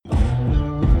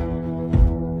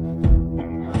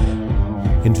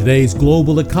In today's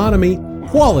global economy,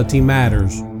 quality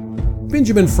matters.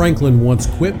 Benjamin Franklin once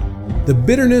quipped, "The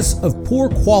bitterness of poor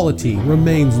quality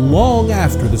remains long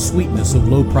after the sweetness of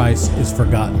low price is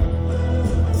forgotten."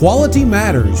 Quality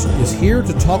Matters is here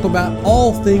to talk about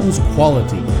all things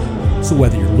quality. So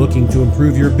whether you're looking to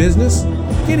improve your business,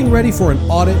 getting ready for an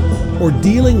audit, or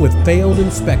dealing with failed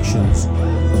inspections,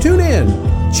 tune in,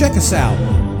 check us out,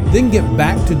 then get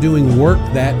back to doing work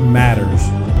that matters.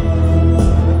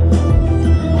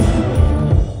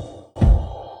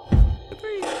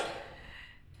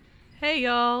 Hey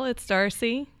y'all, it's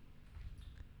Darcy.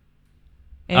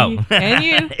 And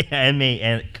you. And me,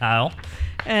 and Kyle.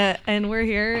 And we're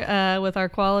here with our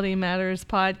Quality Matters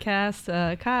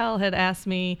podcast. Kyle had asked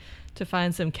me to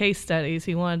find some case studies.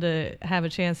 He wanted to have a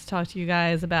chance to talk to you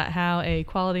guys about how a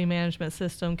quality management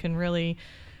system can really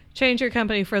change your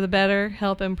company for the better,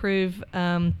 help improve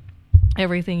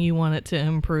everything you want it to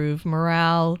improve.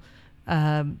 Morale,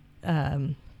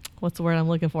 what's the word I'm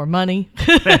looking for? Money,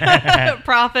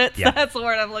 profits. Yeah. That's the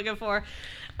word I'm looking for.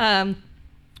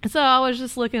 So I was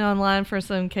just looking online for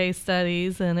some case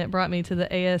studies, and it brought me to the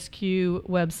ASQ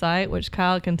website, which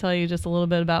Kyle can tell you just a little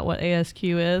bit about what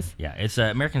ASQ is. Yeah, it's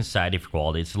American Society for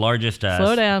Quality. It's the largest...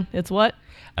 Slow down. It's what?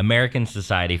 American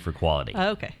Society for Quality.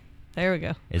 Okay. There we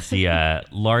go. It's the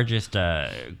largest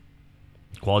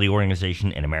quality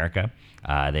organization in America.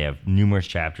 They have numerous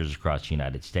chapters across the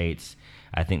United States.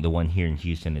 I think the one here in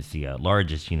Houston is the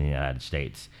largest in the United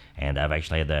States, and I've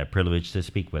actually had the privilege to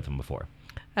speak with them before.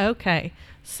 Okay,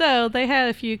 so they had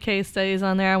a few case studies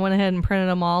on there. I went ahead and printed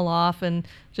them all off and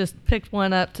just picked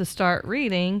one up to start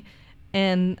reading,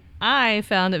 and I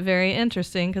found it very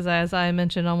interesting because, as I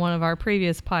mentioned on one of our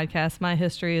previous podcasts, my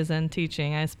history is in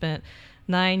teaching. I spent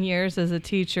 9 years as a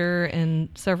teacher in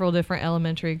several different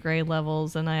elementary grade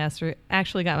levels, and I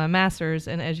actually got my master's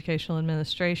in educational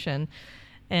administration.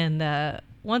 And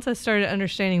once I started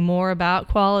understanding more about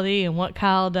quality and what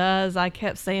Kyle does, I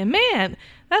kept saying, man,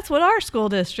 that's what our school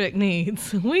district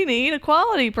needs. We need a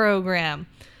quality program.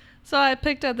 So I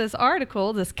picked up this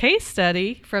article, this case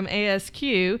study from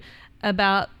ASQ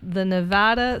about the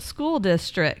Nevada school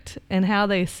district and how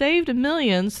they saved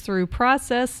millions through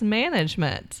process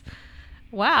management.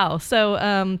 Wow. So,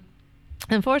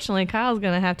 unfortunately, Kyle's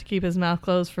going to have to keep his mouth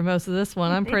closed for most of this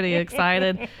one. I'm pretty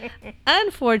excited.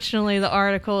 Unfortunately, the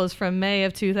article is from May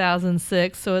of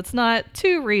 2006, so it's not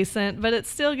too recent, but it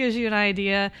still gives you an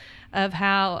idea of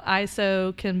how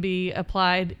ISO can be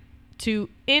applied to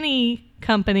any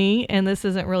company, and this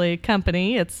isn't really a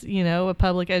company. It's, a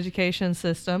public education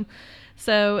system.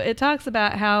 So it talks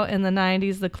about how in the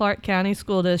 90s, the Clark County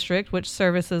School District, which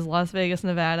services Las Vegas,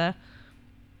 Nevada,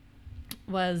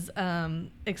 was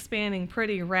expanding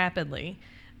pretty rapidly.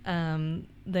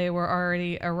 They were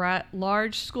already a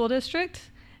large school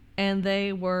district, and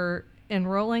they were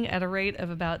enrolling at a rate of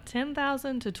about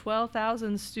 10,000 to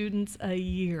 12,000 students a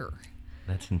year.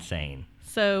 That's insane.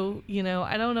 So,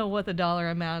 I don't know what the dollar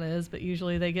amount is, but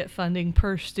usually they get funding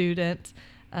per student.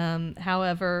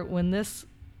 However, when this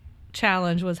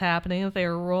challenge was happening, if they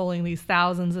were enrolling these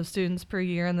thousands of students per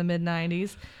year in the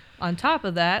mid-90s, on top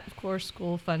of that, of course,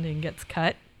 school funding gets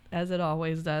cut, as it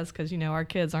always does, because, our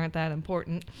kids aren't that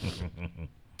important.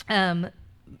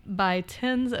 By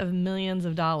tens of millions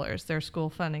of dollars, their school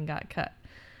funding got cut.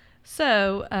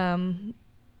 So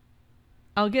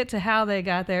I'll get to how they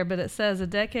got there, but it says a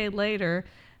decade later,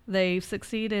 they've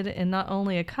succeeded in not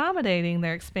only accommodating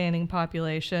their expanding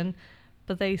population,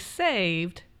 but they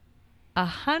saved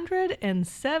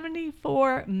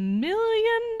 $174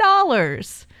 million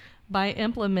by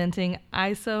implementing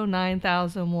ISO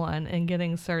 9001 and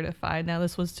getting certified. Now,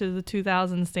 this was to the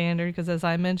 2000 standard because, as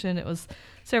I mentioned, it was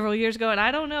several years ago, and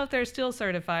I don't know if they're still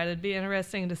certified. It'd be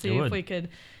interesting to see if we could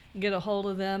get a hold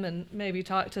of them and maybe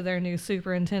talk to their new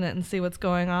superintendent and see what's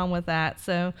going on with that.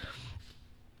 So,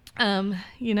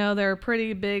 they're a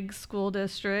pretty big school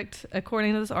district.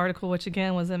 According to this article, which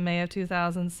again was in May of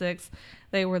 2006,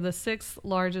 they were the 6th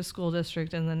largest school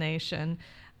district in the nation.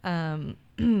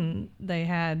 They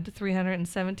had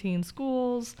 317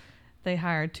 schools. They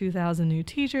hired 2,000 new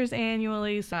teachers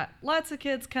annually. So lots of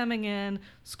kids coming in.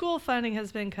 School funding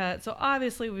has been cut. So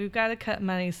obviously we've got to cut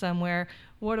money somewhere.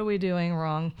 What are we doing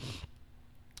wrong?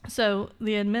 So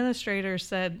the administrator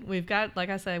said, like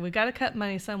I said, we've got to cut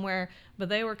money somewhere, but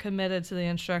they were committed to the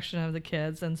instruction of the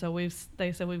kids. And so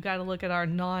they said we've got to look at our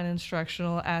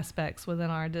non-instructional aspects within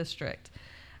our district.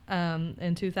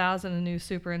 In 2000, a new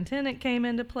superintendent came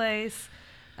into place.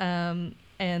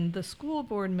 And the school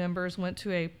board members went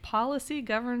to a policy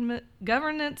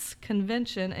governance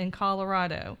convention in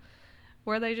Colorado,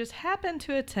 where they just happened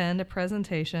to attend a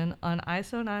presentation on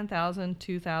ISO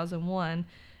 9000-2001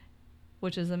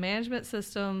 which is a management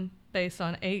system based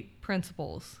on 8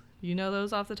 principles. You know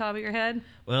those off the top of your head?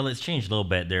 Well, it's changed a little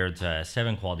bit. There's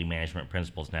 7 quality management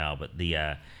principles now, but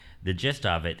the gist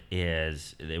of it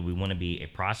is that we want to be a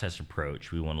process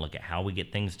approach. We want to look at how we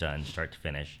get things done, start to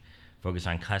finish, focus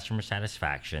on customer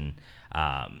satisfaction.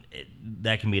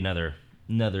 That can be another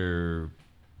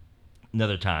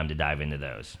time to dive into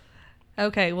those.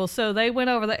 Okay, well, so they went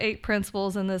over the 8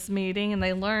 principles in this meeting, and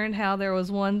they learned how there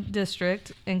was one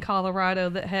district in Colorado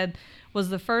that was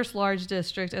the first large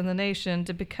district in the nation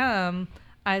to become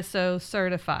ISO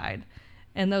certified.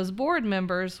 And those board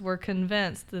members were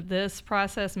convinced that this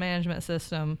process management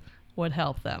system would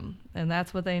help them, and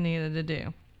that's what they needed to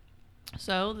do.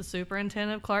 So the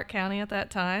superintendent of Clark County at that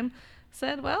time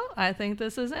said, well, I think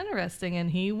this is interesting,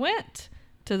 and he went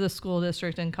to the school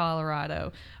district in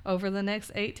Colorado. Over the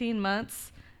next 18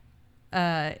 months,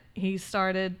 he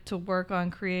started to work on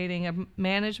creating a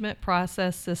management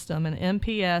process system, an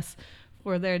MPS,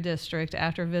 for their district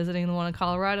after visiting the one in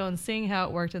Colorado and seeing how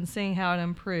it worked and seeing how it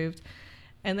improved.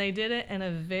 And they did it in a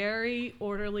very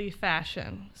orderly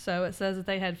fashion. So it says that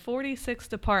they had 46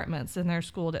 departments in their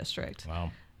school district. Wow.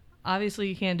 Obviously,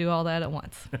 you can't do all that at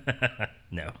once.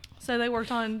 No. So they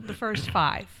worked on the first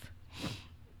 5.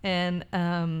 And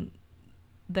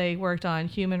they worked on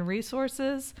human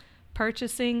resources,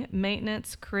 purchasing,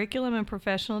 maintenance, curriculum and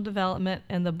professional development,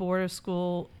 and the Board of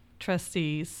School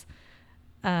Trustees,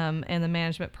 and the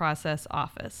Management Process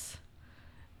Office.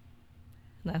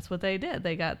 And that's what they did.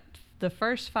 They got the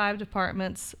first 5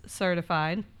 departments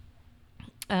certified.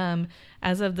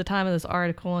 As of the time of this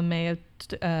article in May of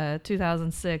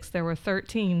 2006, there were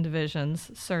 13 divisions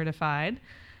certified.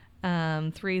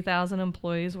 3,000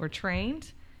 employees were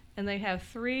trained, and they have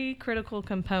 3 critical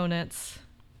components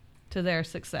to their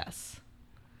success.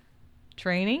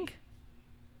 Training.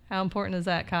 How important is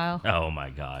that, Kyle? Oh my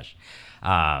gosh.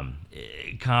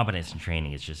 Competence and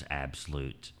training is just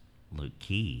absolute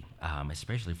key,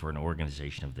 especially for an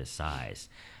organization of this size.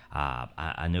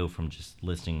 I know from just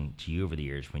listening to you over the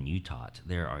years when you taught,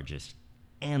 there are just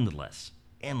endless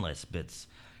bits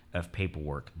of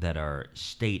paperwork that are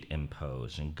state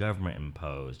imposed and government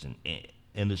imposed,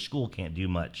 and the school can't do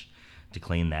much to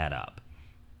clean that up.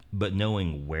 But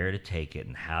knowing where to take it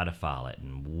and how to file it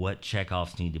and what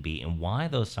checkoffs need to be and why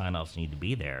those sign-offs need to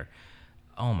be there,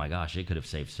 oh my gosh, it could have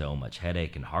saved so much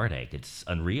headache and heartache. It's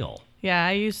unreal. Yeah,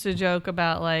 I used to joke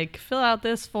about, like, fill out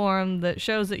this form that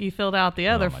shows that you filled out the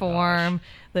other form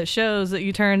that shows that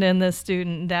you turned in this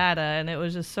student data, and it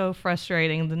was just so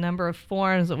frustrating, the number of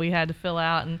forms that we had to fill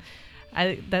out. And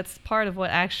that's part of what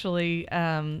actually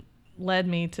led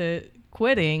me to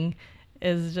quitting,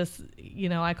 is just,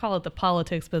 I call it the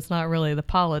politics, but it's not really the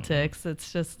politics. Mm-hmm.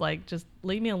 It's just like, just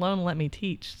leave me alone and let me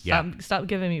teach. Stop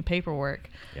giving me paperwork.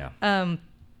 Yeah.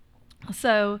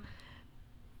 So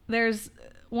there's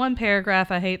one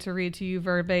paragraph I hate to read to you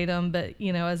verbatim, but,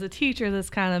 as a teacher, this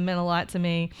kind of meant a lot to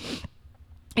me.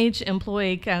 Each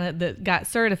employee that got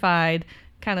certified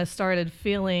kind of started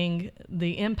feeling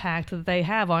the impact that they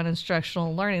have on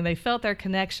instructional learning. They felt their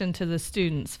connection to the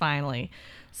students finally.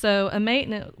 So a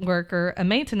maintenance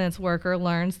worker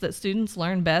learns that students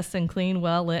learn best in clean,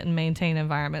 well-lit, and maintained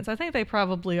environments. I think they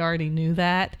probably already knew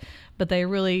that, but they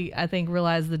really, I think,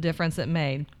 realized the difference it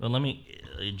made. Well, let me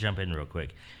jump in real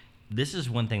quick. This is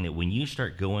one thing that when you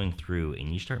start going through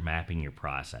and you start mapping your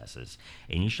processes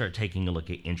and you start taking a look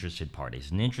at interested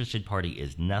parties, an interested party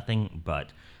is nothing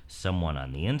but someone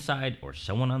on the inside or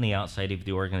someone on the outside of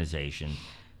the organization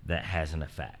that has an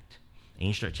effect. And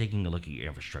you start taking a look at your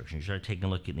infrastructure, you start taking a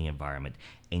look at the environment,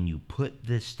 and you put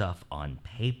this stuff on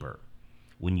paper.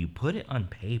 When you put it on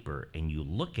paper and you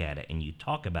look at it and you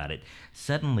talk about it,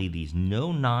 suddenly these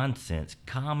no-nonsense,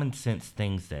 common sense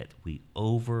things that we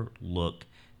overlook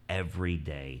every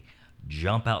day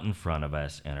jump out in front of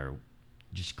us and are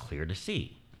just clear to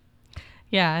see.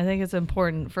 Yeah, I think it's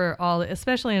important for all,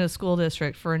 especially in a school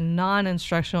district, for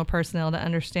non-instructional personnel to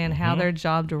understand how their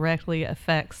job directly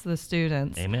affects the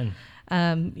students. Amen.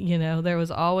 There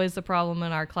was always the problem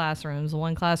in our classrooms.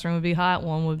 One classroom would be hot,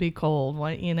 one would be cold.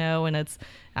 And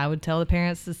I would tell the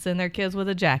parents to send their kids with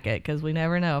a jacket because we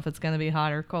never know if it's going to be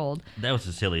hot or cold. That was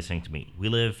the silliest thing to me. We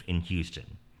live in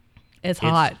Houston. It's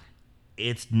hot.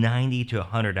 It's 90 to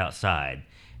 100 outside,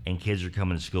 and kids are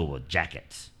coming to school with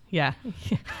jackets. Yeah.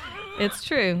 It's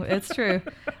true. It's true.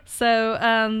 So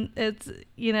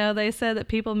they said that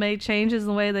people made changes in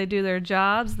the way they do their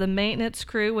jobs. The maintenance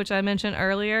crew, which I mentioned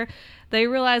earlier, they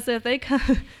realized that if they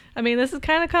I mean, this is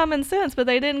kind of common sense, but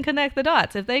they didn't connect the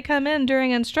dots. If they come in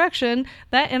during instruction,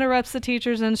 that interrupts the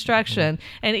teacher's instruction.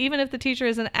 And even if the teacher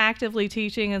isn't actively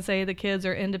teaching and say the kids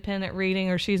are independent reading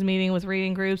or she's meeting with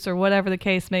reading groups or whatever the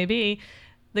case may be,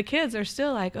 the kids are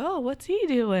still like, oh, what's he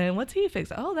doing? What's he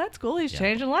fixing? Oh, that's cool. He's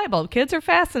changing a light bulb. Kids are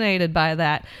fascinated by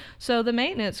that. So the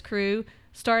maintenance crew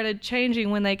started changing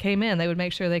when they came in. They would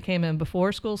make sure they came in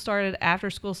before school started, after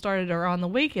school started, or on the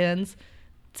weekends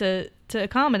to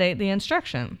accommodate the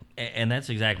instruction. And that's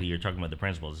exactly, you're talking about the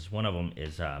principles. One of them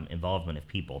is involvement of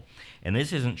people. And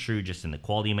this isn't true just in the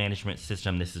quality management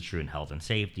system. This is true in health and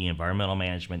safety, environmental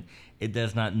management. It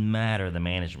does not matter the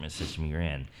management system you're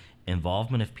in.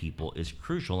 Involvement of people is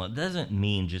crucial. It doesn't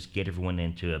mean just get everyone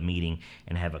into a meeting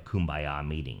and have a kumbaya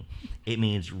meeting. It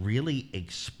means really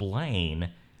explain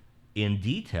in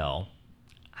detail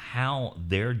how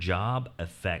their job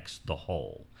affects the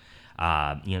whole.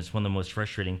 It's one of the most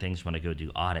frustrating things when I go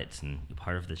do audits, and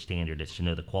part of the standard is to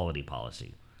know the quality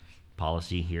policy.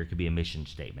 Policy here could be a mission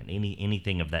statement,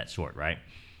 anything of that sort, right?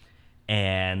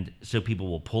 And so people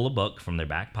will pull a book from their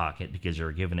back pocket because they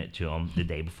were given it to them the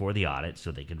day before the audit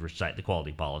so they could recite the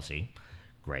quality policy.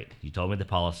 Great. You told me the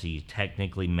policy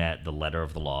technically met the letter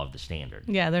of the law of the standard.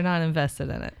 Yeah, they're not invested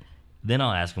in it. Then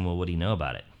I'll ask them, well, what do you know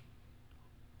about it?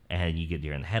 And you get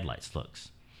deer in the headlights looks.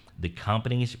 The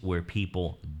companies where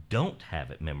people don't have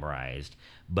it memorized,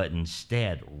 but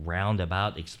instead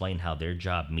roundabout explain how their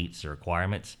job meets the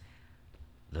requirements,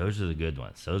 those are the good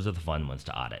ones. Those are the fun ones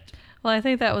to audit. Well, I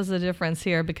think that was the difference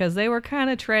here because they were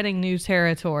kind of treading new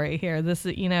territory here. This,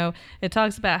 it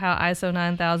talks about how ISO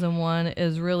 9001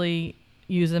 is really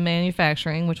used in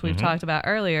manufacturing, which we've talked about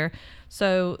earlier.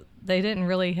 So they didn't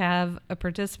really have a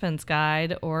participant's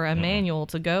guide or a manual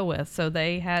to go with. So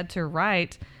they had to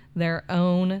write their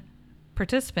own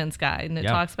participant's guide. And it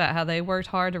talks about how they worked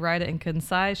hard to write it in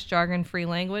concise, jargon-free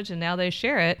language, and now they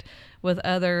share it with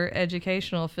other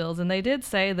educational fields. And they did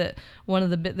say that one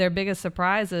of their biggest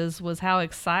surprises was how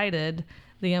excited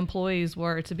the employees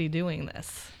were to be doing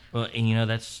this. Well, and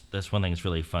that's one thing that's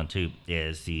really fun too,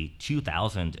 is the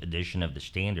 2000 edition of the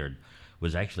standard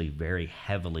was actually very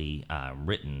heavily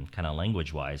written, kind of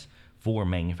language-wise, for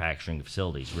manufacturing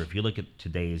facilities. Where if you look at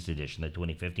today's edition, the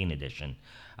 2015 edition,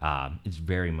 it's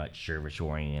very much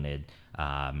service-oriented,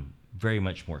 very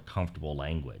much more comfortable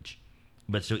language.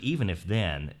 But so even if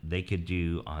then they could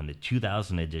do on the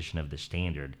 2000 edition of the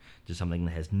standard to something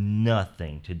that has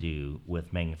nothing to do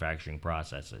with manufacturing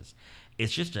processes,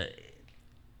 it's just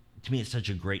to me, it's such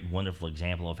a great, wonderful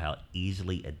example of how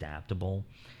easily adaptable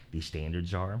these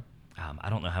standards are. I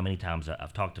don't know how many times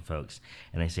I've talked to folks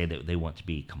and they say that they want to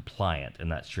be compliant and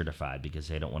not certified because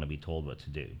they don't want to be told what to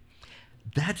do.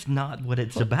 That's not what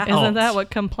it's about. Isn't that what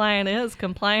compliant is?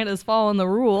 Compliant is following the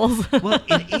rules. Well,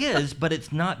 it is, but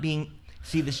it's not being...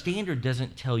 See, the standard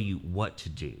doesn't tell you what to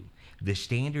do. The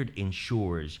standard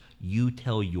ensures you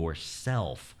tell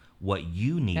yourself what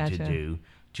you need to do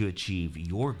to achieve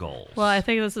your goals. Well, I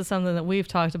think this is something that we've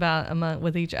talked about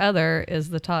with each other is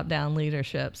the top-down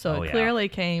leadership. So it clearly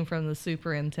came from the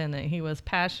superintendent. He was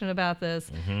passionate about this.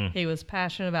 He was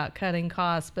passionate about cutting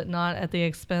costs, but not at the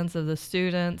expense of the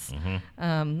students.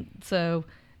 So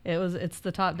it's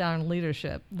the top-down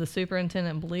leadership. The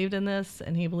superintendent believed in this,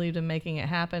 and he believed in making it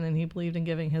happen, and he believed in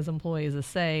giving his employees a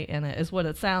say in it, is what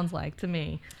it sounds like to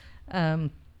me.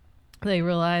 They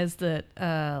realized that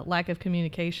lack of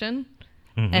communication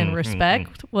and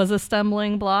respect was a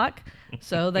stumbling block,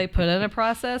 so they put in a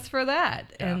process for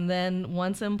that. And then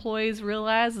once employees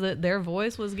realized that their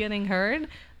voice was getting heard,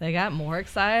 they got more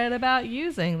excited about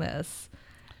using this.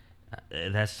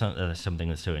 That's something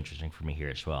that's so interesting for me here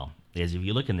as well, is if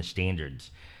you look in the standards,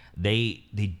 they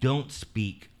don't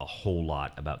speak a whole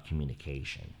lot about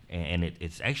communication. And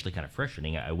it's actually kind of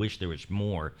frustrating. I wish there was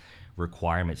more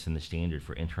requirements in the standard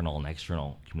for internal and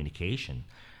external communication.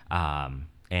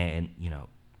 And,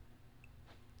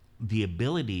 the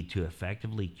ability to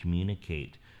effectively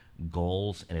communicate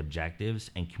goals and objectives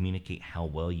and communicate how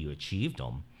well you achieved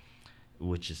them,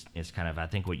 which is kind of, I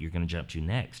think, what you're going to jump to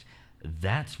next.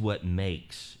 That's what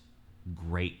makes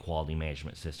great quality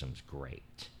management systems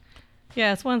great.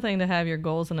 Yeah, it's one thing to have your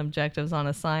goals and objectives on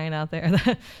a sign out there.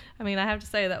 I have to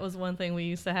say that was one thing we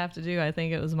used to have to do. I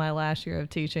think it was my last year of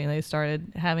teaching. They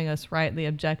started having us write the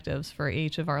objectives for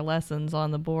each of our lessons on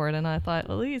the board, and I thought,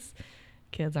 well, these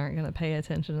kids aren't going to pay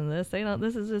attention to this. They don't.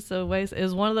 This is just a waste. It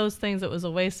was one of those things that was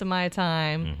a waste of my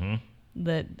time.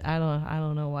 That I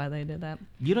don't know why they did that.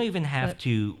 You don't even have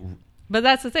to. But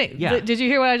that's the thing. Yeah. Did you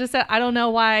hear what I just said? I don't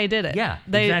know why I did it. Yeah,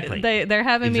 exactly. They're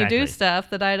having me do stuff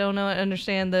that I don't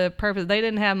understand the purpose. They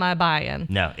didn't have my buy-in.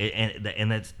 No,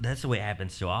 and that's the way it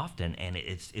happens so often, and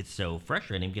it's so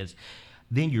frustrating because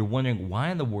then you're wondering, why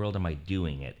in the world am I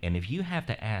doing it? And if you have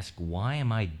to ask, why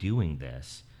am I doing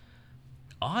this?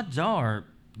 Odds are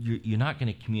you're not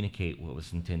going to communicate what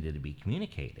was intended to be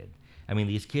communicated. I mean,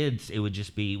 these kids, it would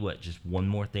just be, just one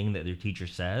more thing that their teacher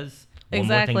says? One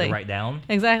more thing to write down?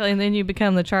 Exactly, and then you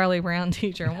become the Charlie Brown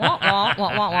teacher. Wah, wah,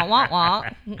 wah, wah, wah, wah, wah.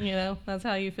 You know, that's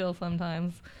how you feel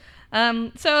sometimes.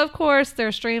 So, of course, they're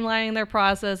streamlining their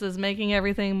processes, making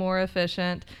everything more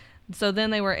efficient. So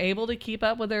then they were able to keep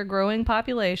up with their growing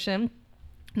population.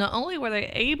 Not only were they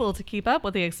able to keep up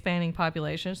with the expanding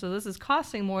population, so this is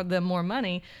costing them more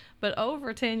money, but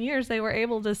over 10 years they were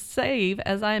able to save,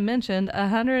 as I mentioned,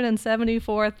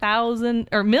 $174,000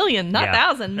 or million, not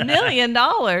thousand, $1 million.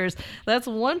 That's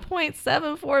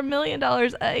 $1.74 million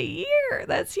a year.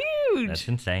 That's huge. That's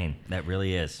insane. That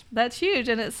really is. That's huge,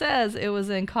 and it says it was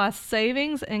in cost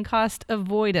savings and cost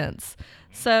avoidance.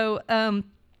 So,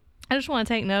 I just want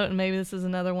to take note, and maybe this is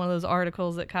another one of those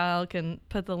articles that Kyle can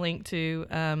put the link to,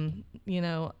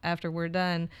 after we're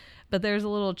done. But there's a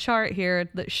little chart here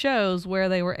that shows where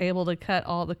they were able to cut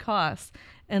all the costs.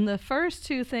 And the first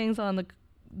two things on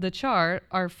the chart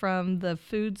are from the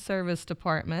food service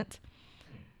department.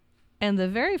 And the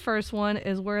very first one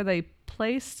is where they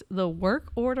placed the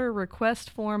work order request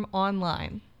form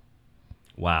online.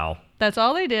 Wow. That's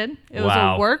all they did. It was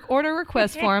a work order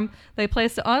request form. They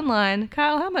placed it online.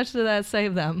 Kyle, how much did that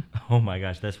save them? Oh my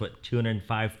gosh, that's what,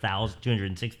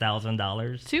 $206,000?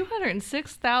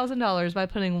 $206,000 by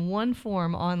putting one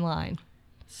form online.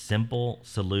 Simple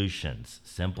solutions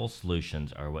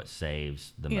are what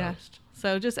saves the most.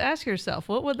 So just ask yourself,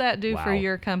 what would that do for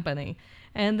your company?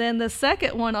 And then the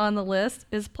second one on the list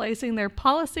is placing their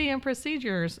policy and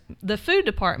procedures. The food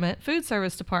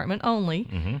service department only,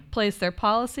 placed their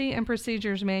policy and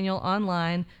procedures manual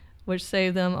online, which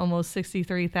saved them almost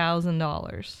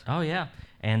 $63,000. Oh, yeah.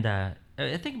 And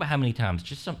think about how many times,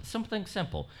 just something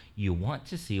simple. You want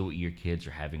to see what your kids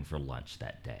are having for lunch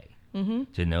that day.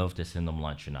 To know if to send them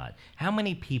lunch or not. How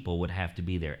many people would have to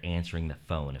be there answering the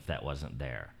phone if that wasn't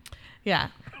there? Yeah,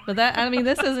 but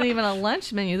this isn't even a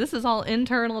lunch menu. This is all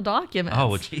internal documents.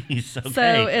 Oh, geez. Okay.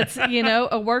 So it's,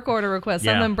 a work order request.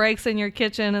 Something breaks in your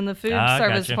kitchen in the food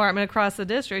service department across the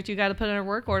district. You got to put in a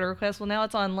work order request. Well, now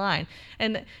it's online.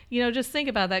 And, just think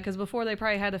about that, because before they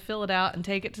probably had to fill it out and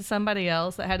take it to somebody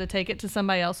else that had to take it to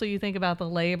somebody else. So you think about the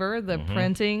labor, the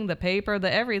printing, the paper,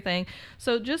 the everything.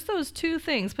 So just those two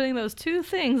things, putting those two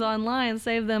things online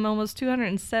saved them almost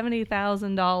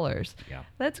 $270,000. Yeah.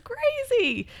 That's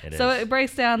crazy. So it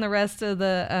breaks down the rest of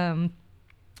the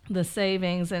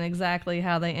savings and exactly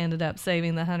how they ended up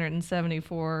saving the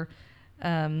 $174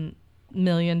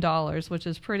 million, which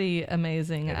is pretty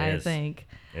amazing, I think.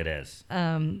 It is.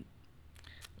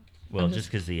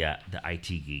 Just because the IT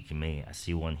geek in me, I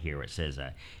see one here where it says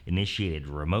initiated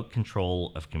remote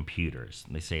control of computers.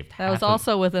 They saved that was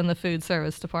also within the food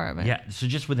service department. Yeah, so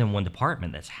just within one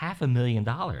department, that's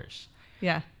 $500,000.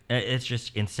 Yeah. It's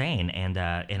just insane, and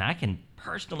I can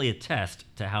personally attest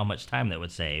to how much time that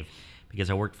would save, because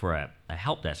I worked for a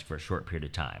help desk for a short period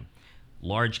of time.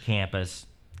 Large campus,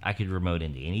 I could remote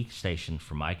into any station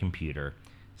from my computer,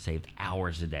 saved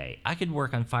hours a day. I could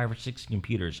work on 5 or 6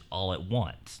 computers all at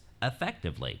once,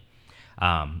 effectively.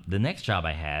 The next job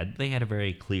I had, they had a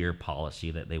very clear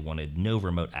policy that they wanted no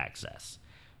remote access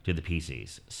to the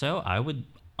PCs. So I would,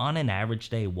 on an average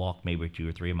day, walk maybe 2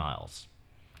 or 3 miles.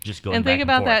 Just going and think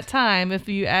about that time. If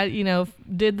you add,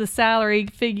 did the salary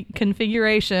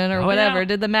configuration or whatever,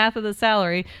 did the math of the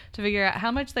salary to figure out how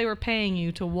much they were paying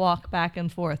you to walk back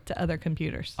and forth to other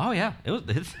computers. Oh yeah,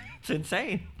 it's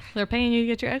insane. They're paying you to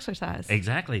get your exercise.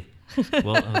 Exactly.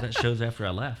 Well, that shows after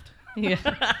I left. Yeah.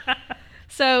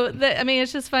 So,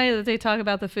 it's just funny that they talk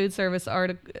about the food service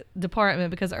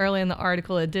department, because early in the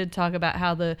article it did talk about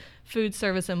how the food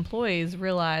service employees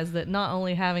realized that not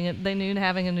only they knew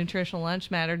having a nutritional lunch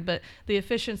mattered, but the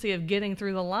efficiency of getting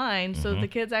through the line so the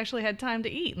kids actually had time to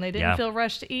eat and they didn't feel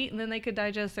rushed to eat, and then they could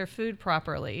digest their food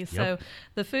properly. So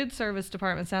the food service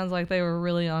department sounds like they were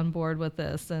really on board with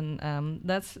this, and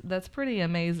that's pretty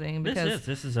amazing. Because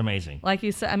this is amazing. Like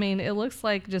you said, it looks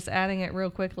like, just adding it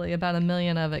real quickly, about $1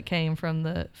 million of it came from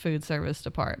the food service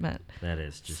department. That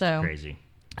is just crazy.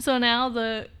 So now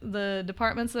the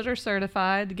departments that are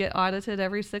certified get audited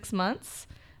every 6 months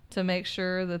to make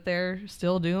sure that they're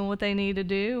still doing what they need to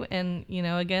do. And,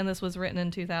 again, this was written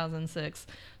in 2006.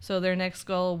 So their next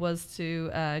goal was to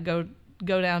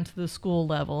go down to the school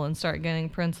level and start getting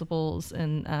principals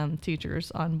and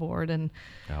teachers on board. And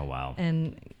oh, wow.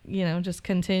 And, just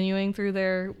continuing through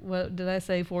their, what did I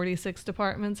say, 46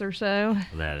 departments or so.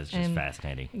 That is just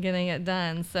fascinating. Getting it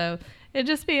done. So It'd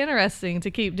just be interesting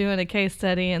to keep doing a case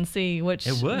study and see which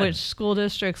school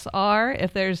districts are.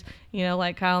 If there's,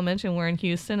 like Kyle mentioned, we're in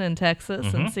Houston and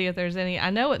Texas, and see if there's any. I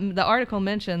know the article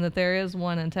mentioned that there is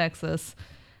one in Texas,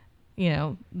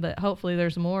 but hopefully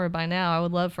there's more by now. I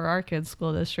would love for our kids'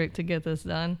 school district to get this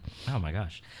done. Oh my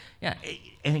gosh. Yeah.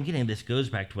 And again, this goes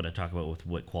back to what I talk about with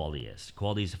what quality is.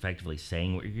 Quality is effectively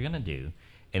saying what you're going to do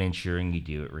and ensuring you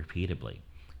do it repeatedly.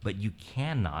 But you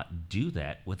cannot do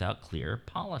that without clear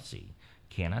policy.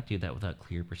 Cannot do that without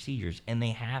clear procedures, and they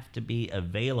have to be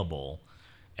available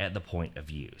at the point of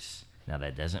use. Now,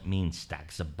 that doesn't mean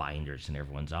stacks of binders in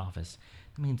everyone's office.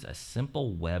 It means a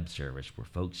simple web service where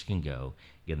folks can go,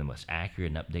 get the most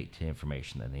accurate and updated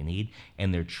information that they need,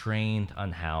 and they're trained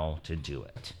on how to do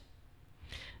it.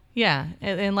 Yeah,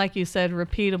 and like you said,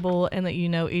 repeatable, and that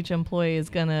each employee is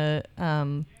going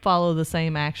to follow the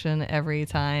same action every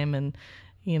time. And,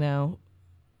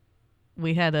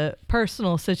 we had a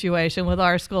personal situation with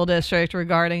our school district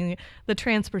regarding the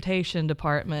transportation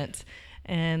department.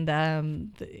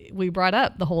 And we brought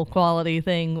up the whole quality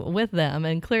thing with them,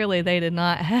 and clearly they did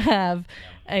not have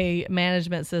a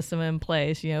management system in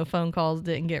place. Phone calls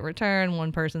didn't get returned.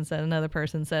 One person said another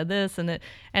person said this, and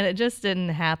it just didn't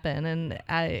happen. And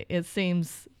it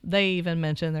seems they even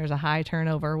mentioned there's a high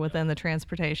turnover within the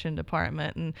transportation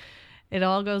department, and it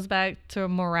all goes back to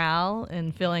morale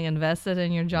and feeling invested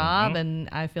in your job. And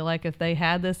I feel like if they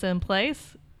had this in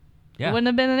place, it wouldn't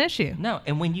have been an issue. No,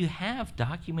 and when you have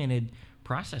documented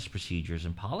process procedures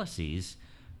and policies,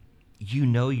 your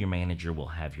manager will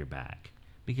have your back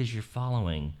because you're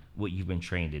following what you've been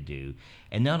trained to do.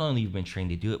 And not only you've been trained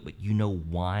to do it, but you know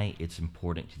why it's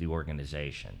important to the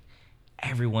organization.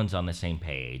 Everyone's on the same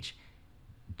page.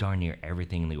 Darn near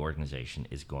everything in the organization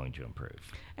is going to improve.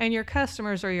 And your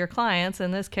customers or your clients,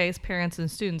 in this case, parents and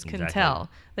students, can tell.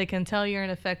 They can tell you're an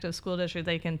effective school district.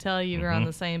 They can tell you're on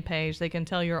the same page. They can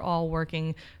tell you're all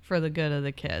working for the good of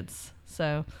the kids.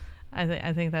 So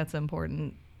I think that's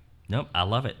important. Nope, I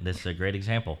love it. This is a great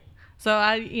example. So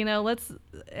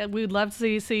we'd love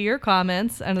to see your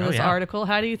comments under this article.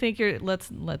 How do you think let's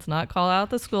not call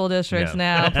out the school districts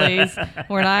now, please.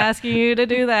 We're not asking you to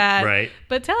do that. Right.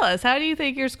 But tell us, how do you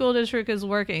think your school district is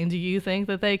working? Do you think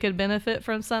that they could benefit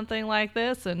from something like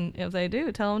this? And if they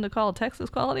do, tell them to call Texas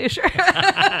Quality Assurance.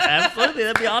 Absolutely.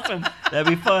 That'd be awesome.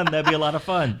 That'd be fun. That'd be a lot of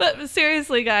fun. But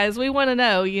seriously, guys, we want to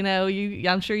know,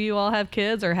 I'm sure you all have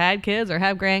kids or had kids or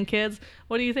have grandkids.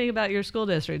 What do you think about your school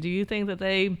district? Do you think that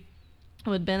they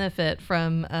would benefit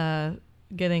from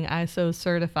getting ISO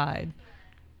certified?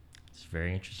 It's a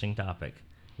very interesting topic.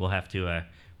 We'll have to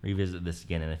revisit this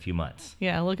again in a few months.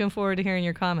 Yeah, looking forward to hearing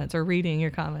your comments or reading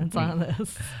your comments on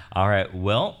this. All right.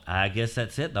 Well, I guess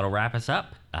that's it. That'll wrap us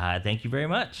up. Thank you very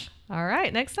much. All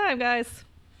right. Next time, guys.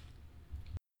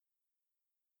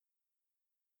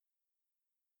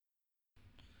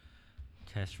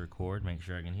 Test record. Make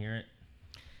sure I can hear it.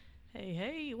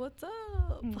 Hey, what's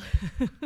up?